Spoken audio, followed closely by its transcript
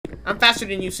I'm faster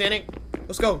than you, Sanic.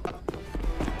 Let's go.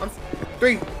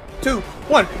 3, 2,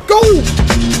 1, go!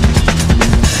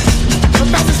 I'm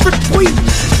fastest for boy!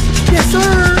 Yes,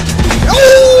 sir!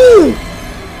 Oh!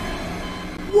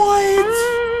 What?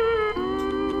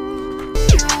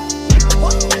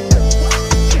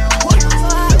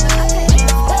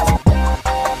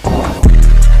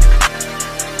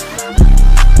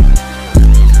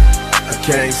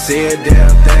 Can't see a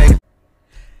damn thing.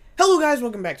 Hello guys,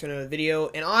 welcome back to another video,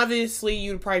 and obviously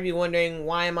you'd probably be wondering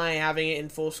why am I having it in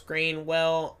full screen.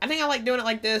 Well, I think I like doing it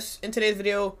like this. In today's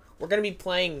video, we're going to be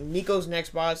playing Nico's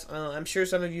NextBots. I'm sure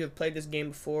some of you have played this game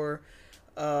before.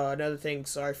 Another thing,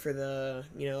 sorry for the,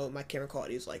 my camera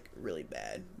quality is like really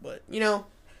bad, but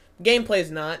gameplay is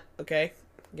not, okay?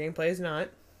 Gameplay is not.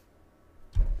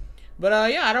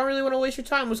 But yeah, I don't really want to waste your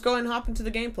time. Let's go ahead and hop into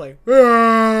the gameplay.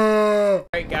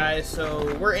 Alright guys,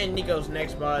 so we're in Nico's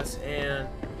NextBots, and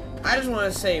I just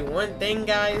want to say one thing,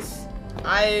 guys.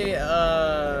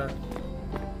 I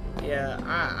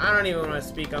don't even want to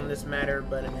speak on this matter,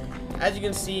 but as you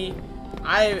can see,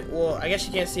 I guess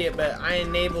you can't see it, but I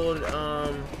enabled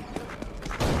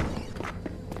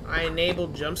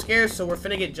jump scares, so we're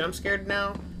finna get jump scared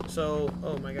now. So,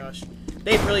 oh my gosh.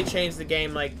 They've really changed the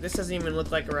game. Like, this doesn't even look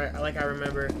like I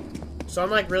remember. So I'm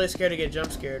like really scared to get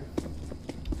jump scared.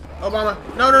 Obama,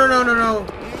 no.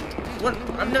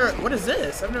 What is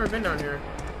this? I've never been down here.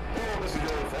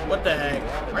 What the heck?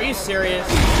 Are you serious?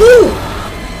 Woo!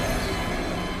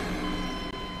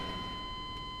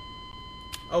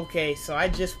 Okay, so I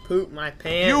just pooped my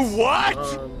pants. You what?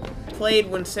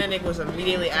 Played when Sanic was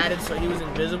immediately added, so he was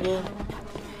invisible.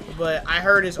 But I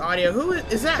heard his audio. Who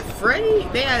is that? Freddy?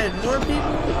 They added more people?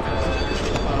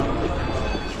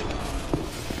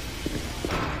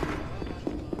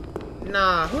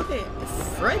 Nah, who they?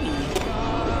 Freddy?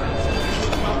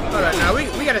 Hold on, now we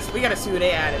gotta see who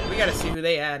they added. We gotta see who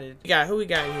they added. Who we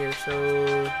got here?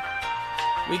 So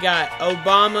we got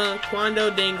Obama, Quando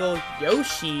Dingle,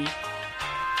 Yoshi,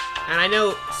 and I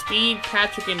know Speed,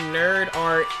 Patrick, and Nerd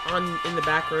are in the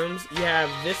back rooms. You have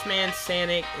this man,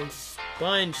 Sanic, and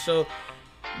Sponge. So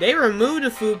they removed a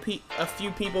few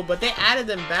people, but they added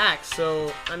them back.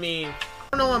 So I mean, I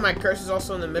don't know why my cursor's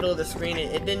also in the middle of the screen.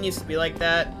 It didn't used to be like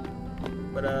that.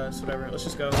 But it's whatever. Let's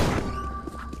just go.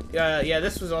 Yeah,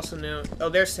 this was also new. Oh,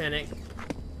 there's Sanic.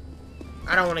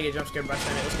 I don't want to get jump scared by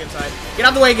Sanic. Let's get inside. Get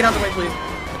out the way, please.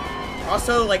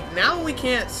 Also, like, now I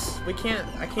can't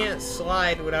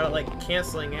slide without like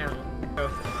canceling out.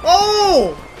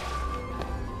 Oh!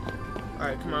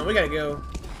 Alright, come on, we gotta go.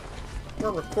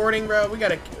 We're recording, bro. We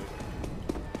gotta.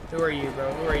 Who are you,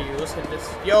 bro? Who are you? Let's hit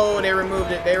this. Yo, they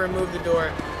removed it. They removed the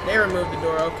door. They removed the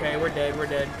door. Okay, we're dead. We're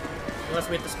dead. Unless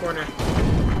we hit this corner.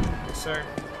 Yes, sir.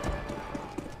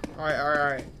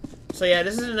 Alright. So yeah,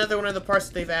 this is another one of the parts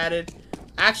that they've added.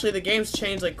 Actually, the game's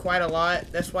changed like quite a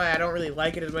lot. That's why I don't really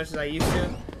like it as much as I used to.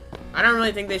 I don't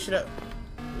really think they should have...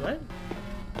 What?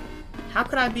 How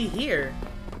could I be here?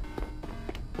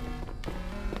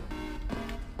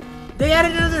 They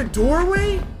added another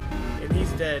doorway? And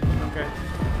he's dead. Okay.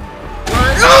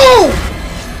 Run. Oh!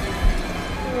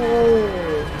 Oh!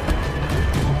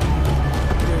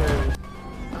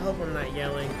 I'm not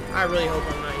yelling. I really hope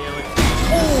I'm not yelling.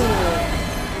 Oh!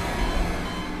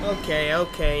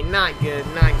 Okay. Not good.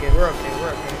 We're okay.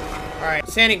 Alright.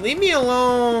 Sanic, leave me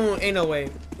alone. Ain't no way.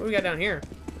 What do we got down here?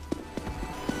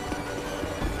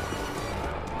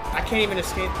 I can't even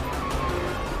escape.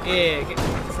 Yeah, get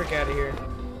the frick out of here.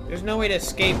 There's no way to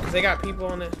escape because they got people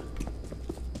on it.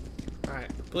 Alright.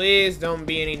 Please don't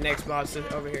be any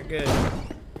NextBots over here. Good.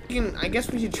 I guess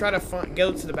we should try to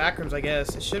go to the back rooms, I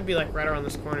guess. It should be like right around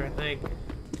this corner, I think.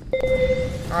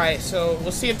 Alright, so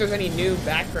we'll see if there's any new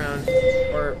background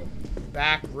or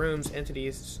back rooms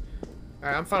entities.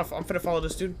 Alright, I'm finna follow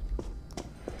this dude.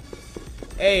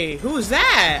 Hey, who is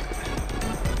that?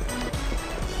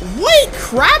 Wait,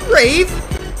 Crab Rave?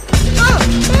 Oh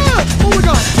my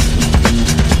god.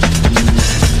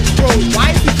 Bro,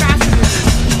 why is he faster than me?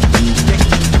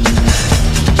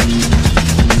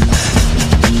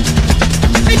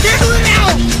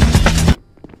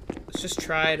 Let's just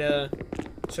try to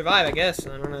survive, I guess.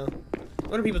 I don't know.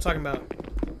 What are people talking about?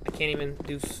 I can't even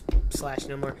do slash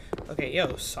no more. Okay,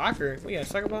 yo, soccer. We got a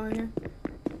soccer ball in here.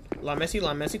 La Messi,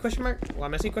 question mark? La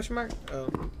Messi, question mark? Oh.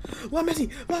 La Messi.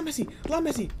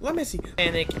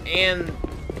 Sanic and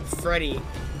Freddy.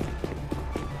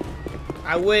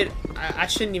 I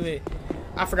shouldn't even.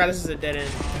 I forgot this is a dead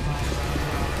end.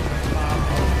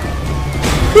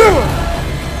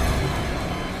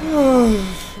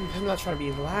 I'm not trying to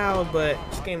be loud, but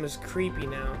this game is creepy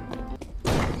now.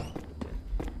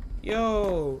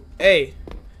 Yo, hey,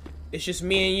 It's just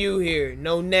me and you here.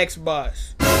 No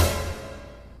NextBots.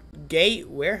 Gate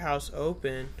warehouse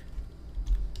open.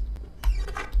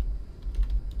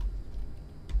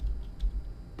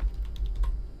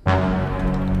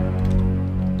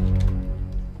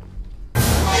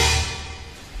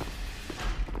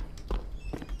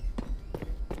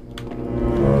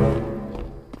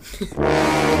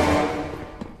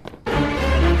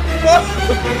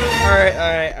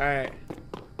 Alright.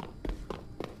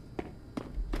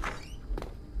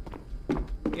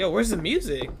 Yo, where's the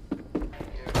music?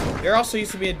 There also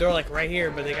used to be a door like right here,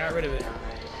 but they got rid of it.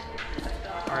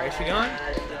 Alright, is she gone?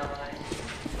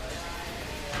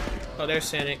 Oh, there's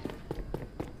Sanic.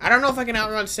 I don't know if I can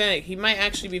outrun Sanic. He might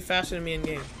actually be faster than me in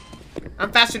game.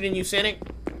 I'm faster than you, Sanic.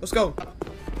 Let's go.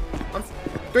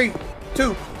 3,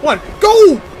 2, 1,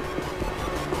 go!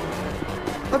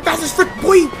 I'm fast as frick,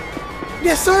 boy!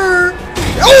 Yes, sir!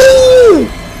 Oh!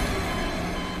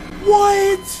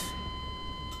 What?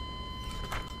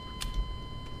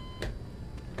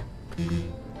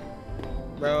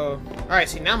 Bro. Alright,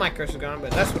 see, now my curse is gone,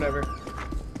 but that's whatever.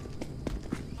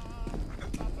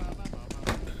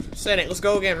 Sanic, let's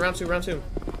go again. Round 2.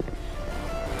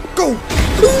 Go!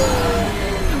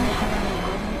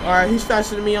 Alright, he's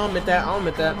faster than me. I'll admit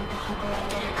that.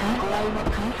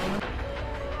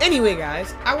 Anyway,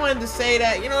 guys, I wanted to say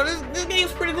that, you know, this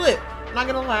game's pretty lit. I'm not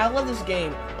gonna lie, I love this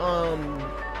game.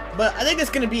 But I think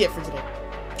that's gonna be it for today.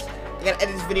 I gotta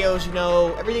edit these videos, you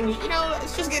know, everything, you know,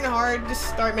 it's just getting hard. Just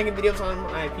start making videos on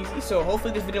my PC, so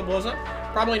hopefully this video blows up.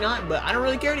 Probably not, but I don't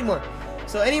really care anymore.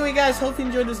 So anyway, guys, hope you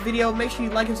enjoyed this video. Make sure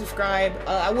you like and subscribe.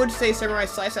 I would say Samurai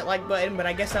slice that like button, but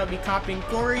I guess I would be copying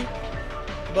Corey.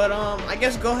 But I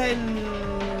guess go ahead and,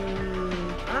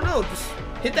 I don't know, just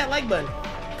hit that like button,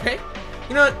 okay?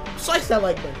 You know what? Slice that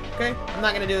like button, okay? I'm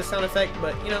not gonna do the sound effect,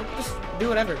 but you know, just do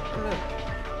whatever. I don't know.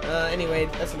 Anyway,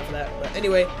 that's enough of that. But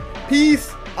anyway,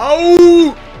 peace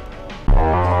out!